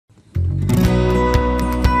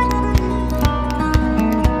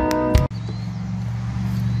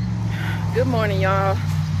morning, y'all.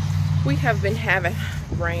 We have been having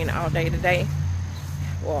rain all day today.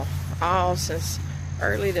 Well, all since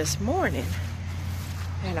early this morning.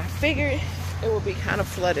 And I figured it would be kind of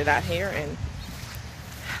flooded out here. And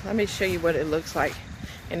let me show you what it looks like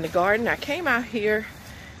in the garden. I came out here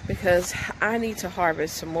because I need to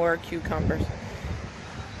harvest some more cucumbers.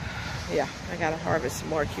 Yeah, I gotta harvest some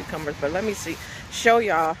more cucumbers. But let me show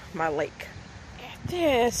y'all my lake. At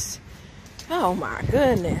this. Oh my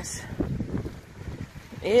goodness.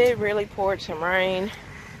 It really poured some rain.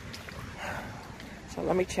 So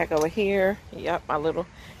let me check over here. Yep, my little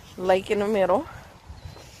lake in the middle.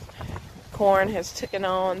 Corn has taken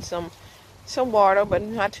on some water, but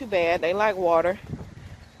not too bad. They like water.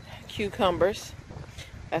 Cucumbers.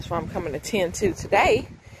 That's what I'm coming to tend to today.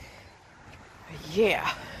 Yeah.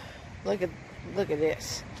 Look at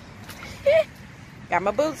this. Got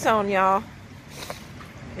my boots on, y'all.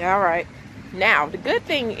 Yeah, all right. Now, the good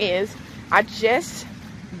thing is I just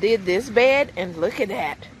did this bed, and look at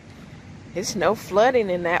that. It's no flooding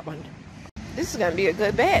in that one. This is gonna be a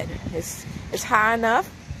good bed. It's high enough.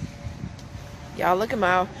 Y'all look at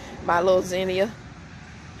my little zinnia.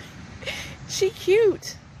 She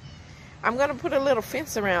cute. I'm gonna put a little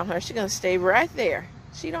fence around her. She's gonna stay right there.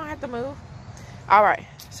 She don't have to move. All right,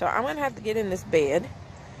 so I'm gonna have to get in this bed.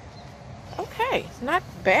 Okay, it's not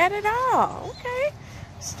bad at all. Okay,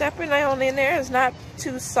 stepping down in there is not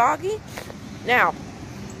too soggy. Now,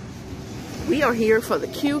 we are here for the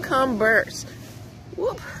cucumbers.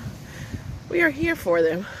 Whoop. We are here for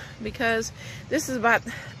them because this is about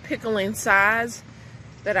pickling size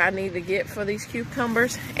that I need to get for these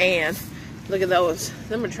cucumbers. And look at those.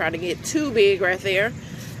 I'm gonna try to get too big right there.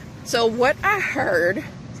 So what I heard,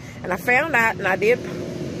 and I found out, and I did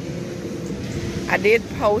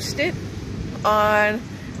post it on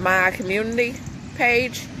my community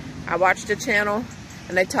page. I watched the channel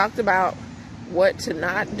and they talked about what to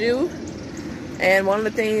not do. And one of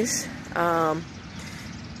the things,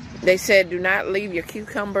 they said do not leave your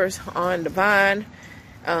cucumbers on the vine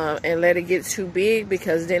and let it get too big,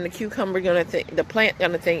 because then the the plant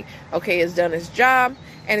gonna think, okay, it's done its job,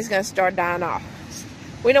 and it's gonna start dying off.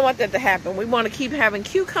 We don't want that to happen. We want to keep having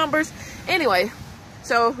cucumbers. Anyway,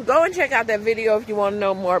 so go and check out that video if you want to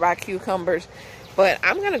know more about cucumbers. But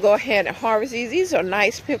I'm gonna go ahead and harvest these. These are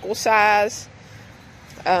nice pickle size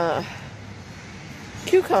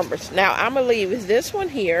cucumbers. Now I'm gonna leave this one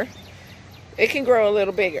here. It can grow a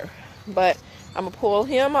little bigger, but I'm gonna pull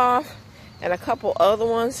him off, and a couple other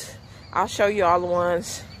ones. I'll show you all the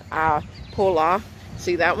ones I'll pull off.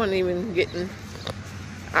 See, that one even getting,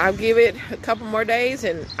 I'll give it a couple more days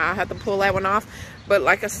and I'll have to pull that one off. But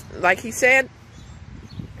like he said,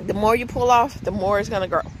 the more you pull off, the more it's gonna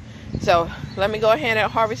grow. So let me go ahead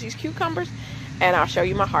and harvest these cucumbers, and I'll show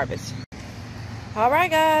you my harvest. All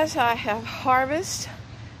right, guys, I have harvested.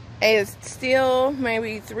 It's still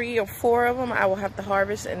maybe 3 or 4 of them I will have to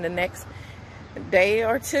harvest in the next day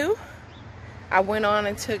or two. I went on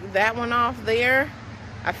and took that one off there.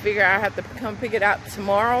 I figure I have to come pick it out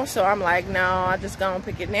tomorrow, so I'm like, no, I just gonna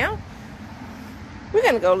pick it now. We're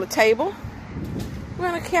gonna go to the table. We're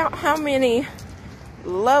gonna count how many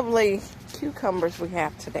lovely cucumbers we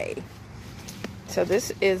have today. So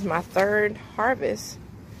this is my 3rd harvest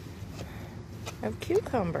of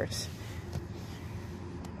cucumbers.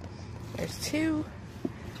 There's 2,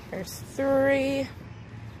 there's 3.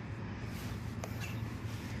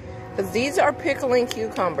 Because these are pickling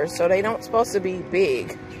cucumbers, so they don't supposed to be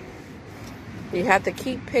big. You have to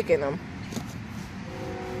keep picking them.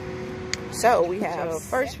 So we have,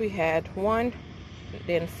 first we had 1,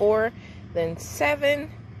 then 4, then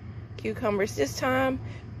 7 cucumbers. This time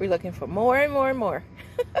we're looking for more and more and more.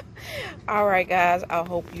 All right, guys, I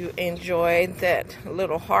hope you enjoyed that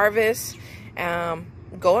little harvest.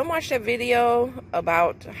 Go and watch that video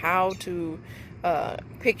about how to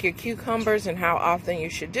pick your cucumbers and how often you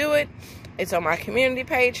should do it. It's on my community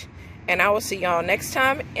page, and I will see y'all next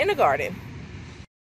time in the garden.